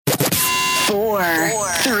Four,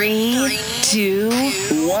 three, two,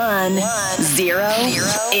 one, zero.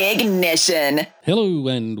 Ignition. Hello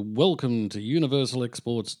and welcome to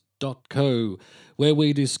universalexports.co, where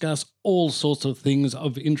we discuss all sorts of things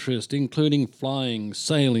of interest, including flying,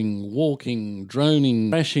 sailing, walking,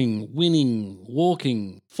 droning, crashing, winning,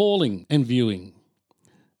 walking, falling and viewing.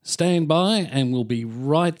 Stand by and we'll be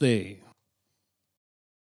right there.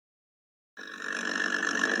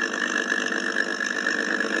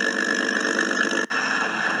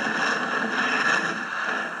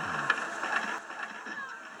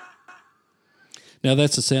 Now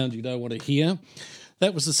that's a sound you don't want to hear.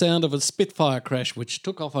 That was the sound of a Spitfire crash which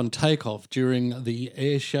took off on takeoff during the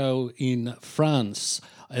air show in France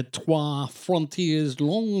at Trois Frontiers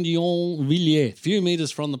Longuyon-Villiers, a few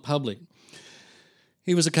metres from the public.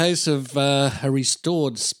 It was a case of a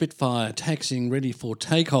restored Spitfire taxiing ready for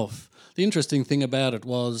takeoff. The interesting thing about it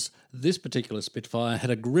was this particular Spitfire had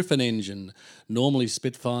a Griffon engine. Normally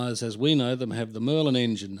Spitfires, as we know them, have the Merlin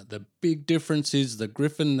engine. The big difference is the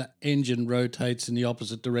Griffon engine rotates in the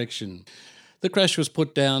opposite direction. The crash was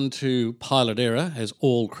put down to pilot error, as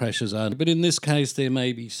all crashes are, but in this case there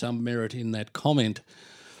may be some merit in that comment.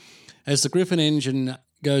 As the Griffon engine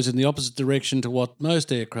goes in the opposite direction to what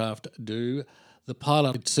most aircraft do, the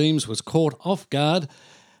pilot, it seems, was caught off guard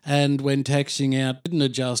and when taxiing out didn't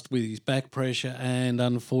adjust with his back pressure and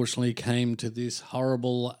unfortunately came to this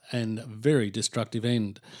horrible and very destructive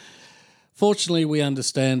end. Fortunately, we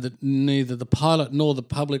understand that neither the pilot nor the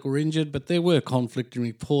public were injured, but there were conflicting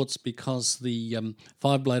reports because the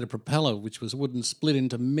five-bladed propeller, which was wooden, split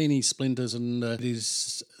into many splinters, and it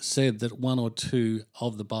is said that one or two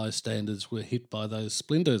of the bystanders were hit by those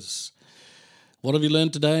splinters. What have you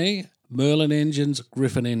learned today? Merlin engines,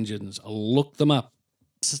 Griffon engines. Look them up.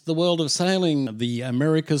 This is the world of sailing. The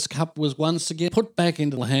America's Cup was once again put back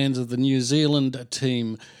into the hands of the New Zealand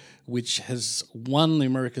team, which has won the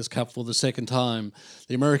America's Cup for the second time.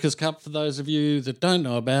 The America's Cup, for those of you that don't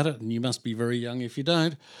know about it, and you must be very young if you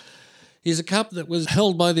don't, is a cup that was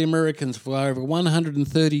held by the Americans for over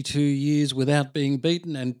 132 years without being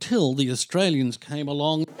beaten until the Australians came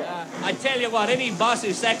along. I tell you what, any boss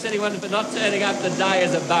who sacks anyone for not turning up to die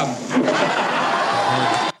as a bum.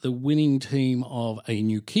 The winning team of a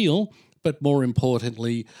new keel, but more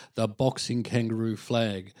importantly, the boxing kangaroo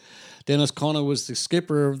flag. Dennis Conner was the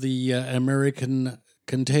skipper of the American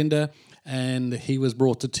contender, and he was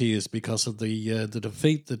brought to tears because of the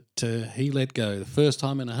defeat that he let go. The first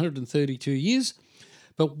time in 132 years,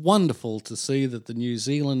 but wonderful to see that the New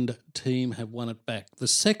Zealand team have won it back. The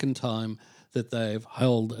second time that they've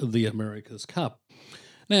held the America's Cup.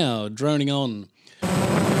 Now, droning on.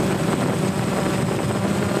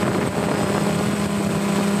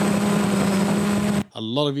 A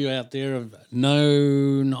lot of you out there have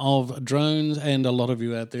known of drones, and a lot of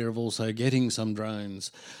you out there are also getting some drones.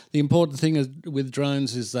 The important thing with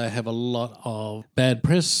drones is they have a lot of bad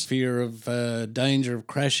press, fear of danger of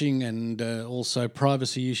crashing, and also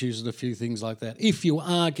privacy issues and a few things like that. If you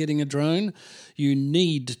are getting a drone, you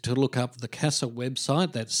need to look up the CASA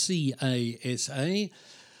website, that's CASA,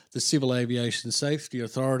 the Civil Aviation Safety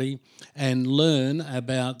Authority, and learn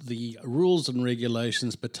about the rules and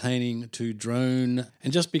regulations pertaining to drone.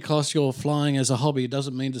 And just because you're flying as a hobby, it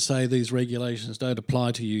doesn't mean to say these regulations don't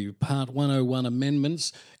apply to you. Part 101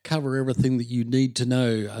 amendments cover everything that you need to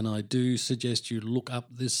know, and I do suggest you look up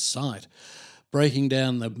this site, breaking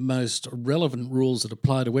down the most relevant rules that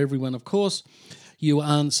apply to everyone, of course. You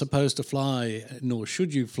aren't supposed to fly, nor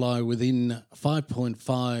should you fly, within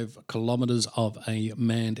 5.5 kilometres of a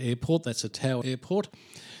manned airport. That's a tower airport.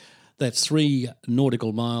 That's 3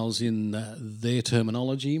 nautical miles in their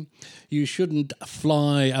terminology. You shouldn't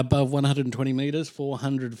fly above 120 metres,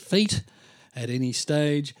 400 feet at any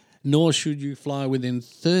stage, nor should you fly within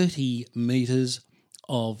 30 metres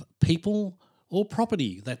of people or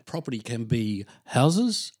property. That property can be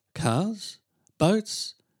houses, cars,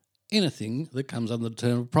 boats, anything that comes under the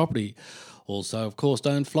term of property. Also, of course,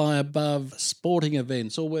 don't fly above sporting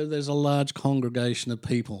events or where there's a large congregation of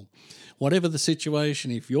people. Whatever the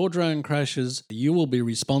situation, if your drone crashes, you will be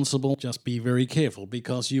responsible. Just be very careful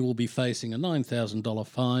because you will be facing a $9,000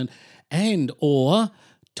 fine and or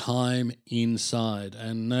time inside,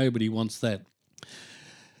 and nobody wants that.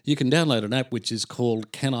 You can download an app which is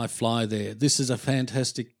called Can I Fly There? This is a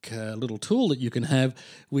fantastic little tool that you can have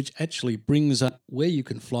which actually brings up where you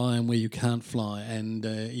can fly and where you can't fly. And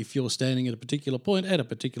if you're standing at a particular point at a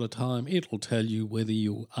particular time, it will tell you whether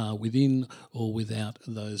you are within or without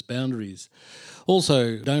those boundaries.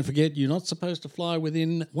 Also, don't forget you're not supposed to fly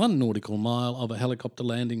within 1 nautical mile of a helicopter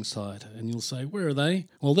landing site. And you'll say, where are they?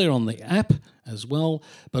 Well, they're on the app as well,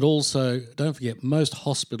 but also don't forget most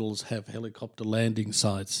hospitals have helicopter landing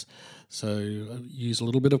sites, so use a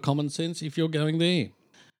little bit of common sense if you're going there.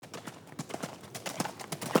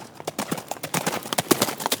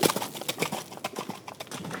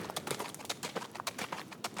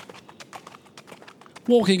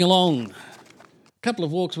 Walking along, a couple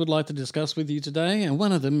of walks we'd like to discuss with you today, and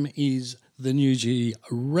one of them is the Newgee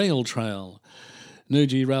Rail Trail.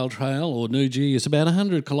 Newgee Rail Trail, or Newgee, is about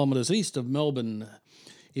 100 kilometres east of Melbourne.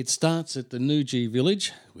 It starts at the Newgee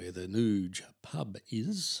village, where the Nuge pub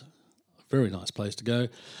is. A very nice place to go.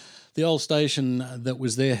 The old station that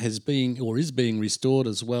was there is being restored,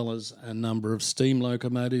 as well as a number of steam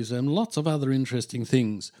locomotives and lots of other interesting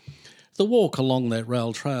things. The walk along that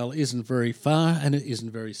rail trail isn't very far and it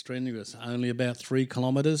isn't very strenuous, only about 3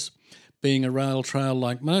 kilometres. Being a rail trail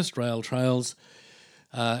like most rail trails,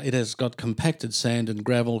 it has got compacted sand and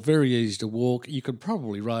gravel, very easy to walk. You could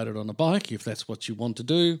probably ride it on a bike if that's what you want to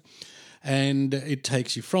do. And it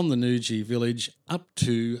takes you from the Newgee village up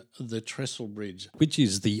to the Trestle Bridge, which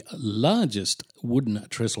is the largest wooden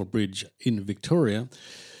trestle bridge in Victoria,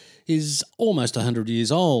 is almost 100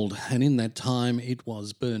 years old. And in that time, it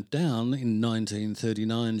was burnt down in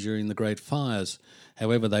 1939 during the Great Fires.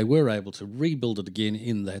 However, they were able to rebuild it again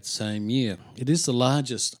in that same year. It is the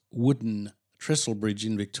largest wooden trestle bridge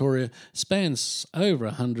in Victoria, spans over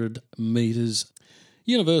 100 metres.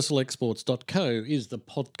 UniversalExports.co is the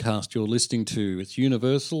podcast you're listening to. It's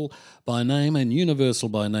Universal by name and Universal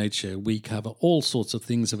by nature. We cover all sorts of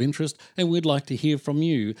things of interest, and we'd like to hear from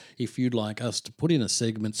you if you'd like us to put in a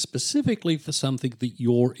segment specifically for something that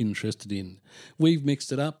you're interested in. We've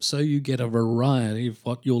mixed it up so you get a variety of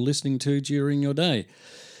what you're listening to during your day.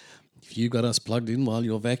 If you've got us plugged in while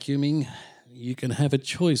you're vacuuming, you can have a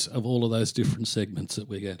choice of all of those different segments that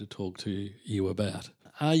we're going to talk to you about.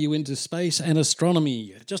 Are you into space and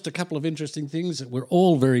astronomy? Just a couple of interesting things that we're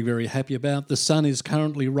all very, very happy about. The sun is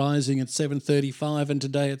currently rising at 7:35 and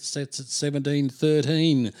today it sets at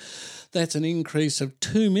 17:13. That's an increase of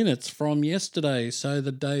 2 minutes from yesterday, so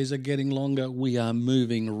the days are getting longer. We are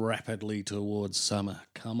moving rapidly towards summer.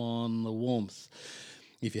 Come on, the warmth.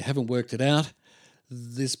 If you haven't worked it out,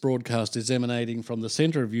 this broadcast is emanating from the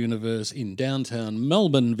centre of Universe in downtown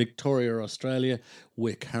Melbourne, Victoria, Australia.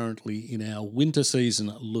 We're currently in our winter season,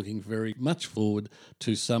 looking very much forward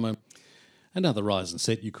to summer. Another rise and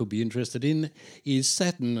set you could be interested in is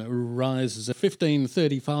Saturn rises at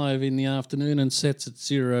 15:35 in the afternoon and sets at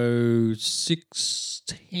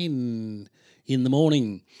 06:10 in the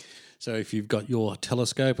morning. So if you've got your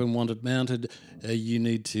telescope and want it mounted, you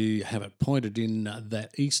need to have it pointed in that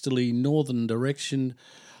easterly northern direction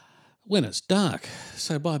when it's dark.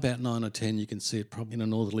 So by about 9 or 10, you can see it probably in a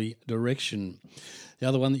northerly direction. The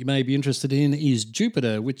other one that you may be interested in is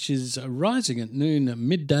Jupiter, which is rising at noon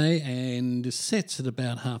midday and sets at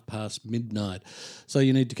about midnight. So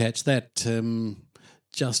you need to catch that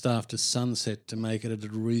just after sunset to make it at a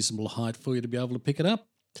reasonable height for you to be able to pick it up.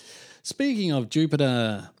 Speaking of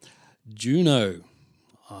Jupiter, Juno.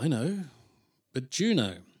 I know, but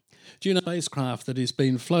Juno spacecraft that has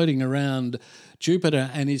been floating around Jupiter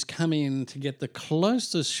and is coming in to get the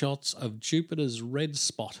closest shots of Jupiter's red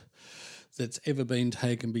spot that's ever been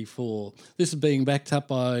taken before. This is being backed up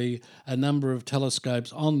by a number of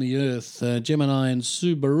telescopes on the Earth, Gemini and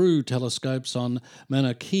Subaru telescopes on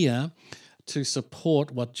Mauna Kea, to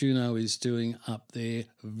support what Juno is doing up there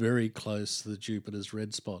very close to the Jupiter's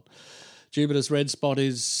red spot. Jupiter's red spot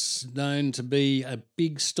is known to be a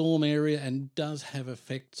big storm area and does have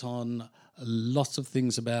effects on lots of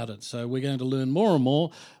things about it. So we're going to learn more and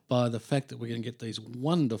more by the fact that we're going to get these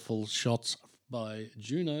wonderful shots by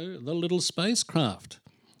Juno, the little spacecraft.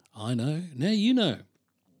 I know, now you know.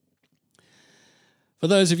 For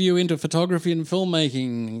those of you into photography and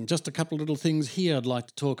filmmaking, just a couple of little things here I'd like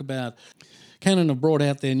to talk about. Canon have brought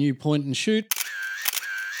out their new point and shoot,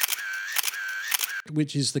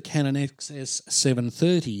 which is the Canon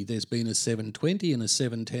XS730. There's been a 720 and a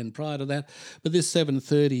 710 prior to that, but this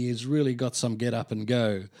 730 has really got some get up and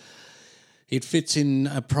go. It fits in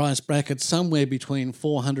a price bracket somewhere between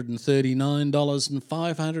 $439 and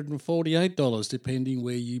 $548, depending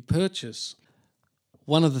where you purchase.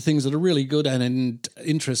 One of the things that are really good and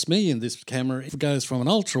interests me in this camera, it goes from an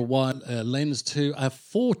ultra-wide lens to a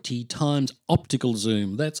 40 times optical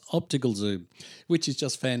zoom. That's optical zoom, which is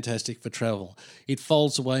just fantastic for travel. It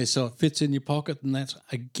folds away so it fits in your pocket, and that,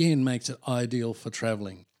 again, makes it ideal for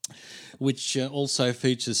travelling, which also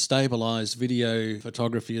features stabilised video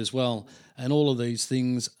photography as well. And all of these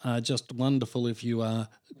things are just wonderful if you are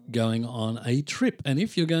going on a trip. And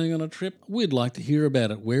if you're going on a trip, we'd like to hear about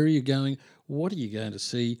it. Where are you going? What are you going to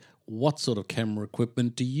see? What sort of camera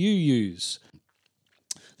equipment do you use?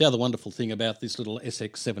 The other wonderful thing about this little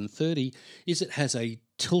SX730 is it has a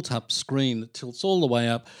tilt-up screen that tilts all the way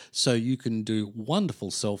up so you can do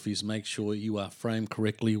wonderful selfies. Make sure you are framed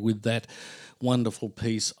correctly with that wonderful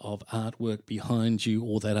piece of artwork behind you,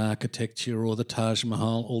 or that architecture, or the Taj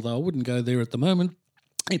Mahal, although I wouldn't go there at the moment.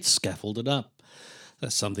 It's scaffolded up.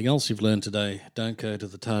 That's something else you've learned today. Don't go to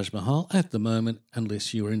the Taj Mahal at the moment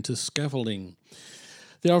unless you're into scaffolding.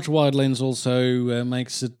 The ultra-wide lens also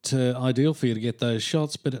makes it ideal for you to get those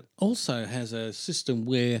shots, but it also has a system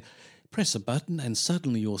where press a button and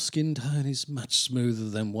suddenly your skin tone is much smoother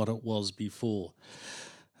than what it was before.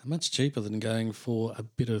 Much cheaper than going for a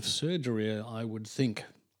bit of surgery, I would think.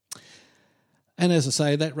 And as I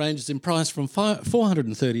say, that ranges in price from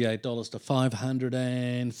 $438 to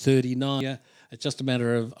 $539. It's just a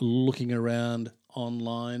matter of looking around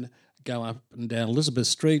online, go up and down Elizabeth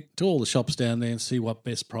Street to all the shops down there and see what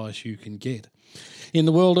best price you can get. In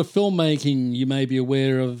the world of filmmaking, you may be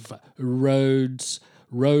aware of Road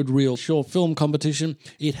Reel short film competition.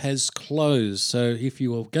 It has closed, so if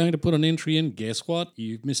you were going to put an entry in, guess what?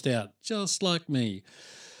 You've missed out, just like me.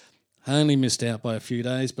 I only missed out by a few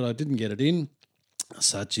days, but I didn't get it in.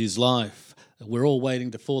 Such is life. We're all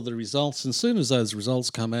waiting for the results, and as soon as those results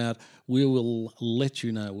come out, we will let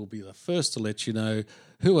you know. We'll be the first to let you know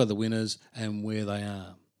who are the winners and where they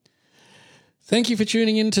are. Thank you for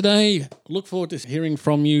tuning in today. Look forward to hearing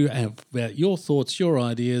from you about your thoughts, your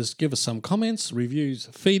ideas. Give us some comments, reviews,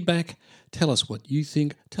 feedback. Tell us what you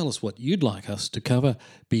think. Tell us what you'd like us to cover,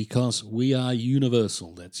 because we are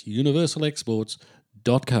universal. That's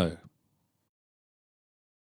universalexports.co.